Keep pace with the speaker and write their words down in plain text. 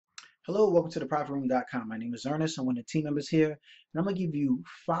Hello, welcome to theprofitroom.com. My name is Ernest. I'm one of the team members here, and I'm going to give you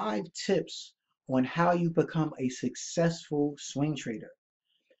 5 tips on how you become a successful swing trader.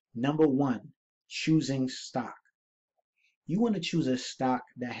 Number 1, choosing stock. You want to choose a stock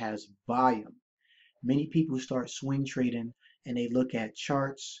that has volume. Many people start swing trading and they look at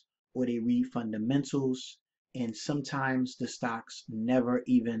charts or they read fundamentals, and sometimes the stocks never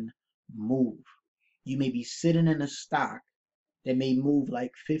even move. You may be sitting in a stock that may move like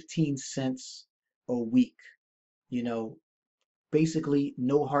 15 cents a week. You know, basically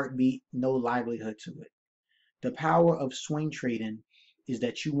no heartbeat, no livelihood to it. The power of swing trading is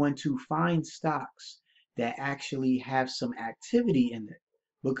that you want to find stocks that actually have some activity in it,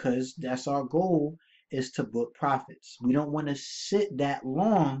 because that's our goal, is to book profits. We don't want to sit that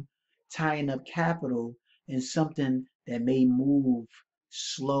long tying up capital in something that may move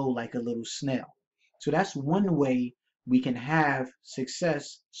slow like a little snail. So that's one way we can have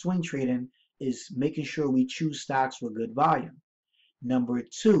success swing trading, is making sure we choose stocks with good volume. Number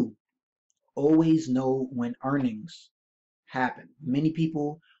 2, always know when earnings happen. Many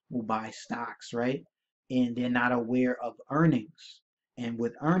people will buy stocks, right? And they're not aware of earnings. And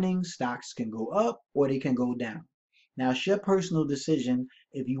with earnings, stocks can go up or they can go down. Now, it's your personal decision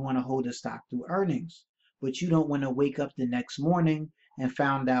if you want to hold a stock through earnings, but you don't want to wake up the next morning and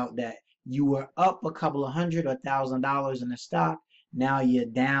found out that you were up a couple of hundred or $1,000 in the stock. Now you're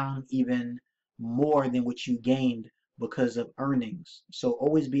down even more than what you gained because of earnings. So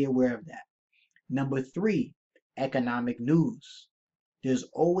always be aware of that. Number 3, economic news. There's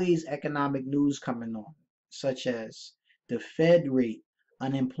always economic news coming on, such as the Fed rate,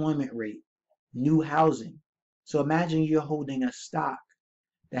 unemployment rate, new housing. So imagine you're holding a stock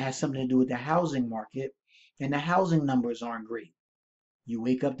that has something to do with the housing market and the housing numbers aren't great. You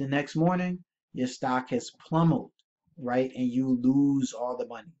wake up the next morning, your stock has plummeted, right? And you lose all the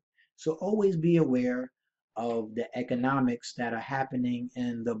money. So always be aware of the economics that are happening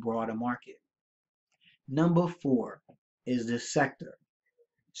in the broader market. Number 4 is the sector.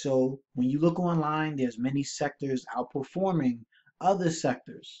 So when you look online, there's many sectors outperforming other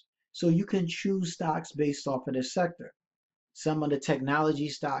sectors. So you can choose stocks based off of the sector. Some of the technology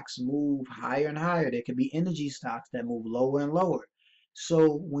stocks move higher and higher. There could be energy stocks that move lower and lower.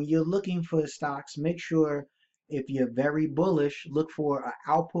 So when you're looking for stocks, make sure, if you're very bullish, look for an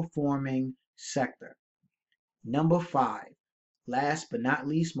outperforming sector. Number 5, last but not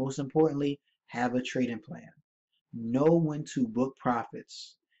least, most importantly, have a trading plan. Know when to book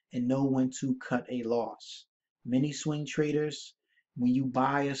profits and know when to cut a loss. Many swing traders, when you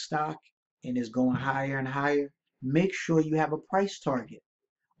buy a stock and it's going higher and higher, make sure you have a price target,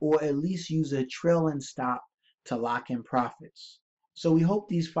 or at least use a trailing stop to lock in profits. So we hope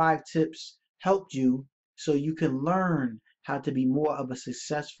these 5 tips helped you so you can learn how to be more of a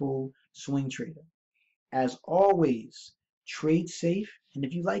successful swing trader. As always, trade safe, and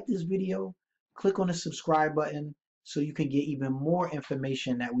if you like this video, click on the subscribe button so you can get even more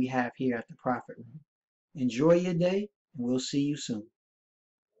information that we have here at the Profit Room. Enjoy your day, and we'll see you soon.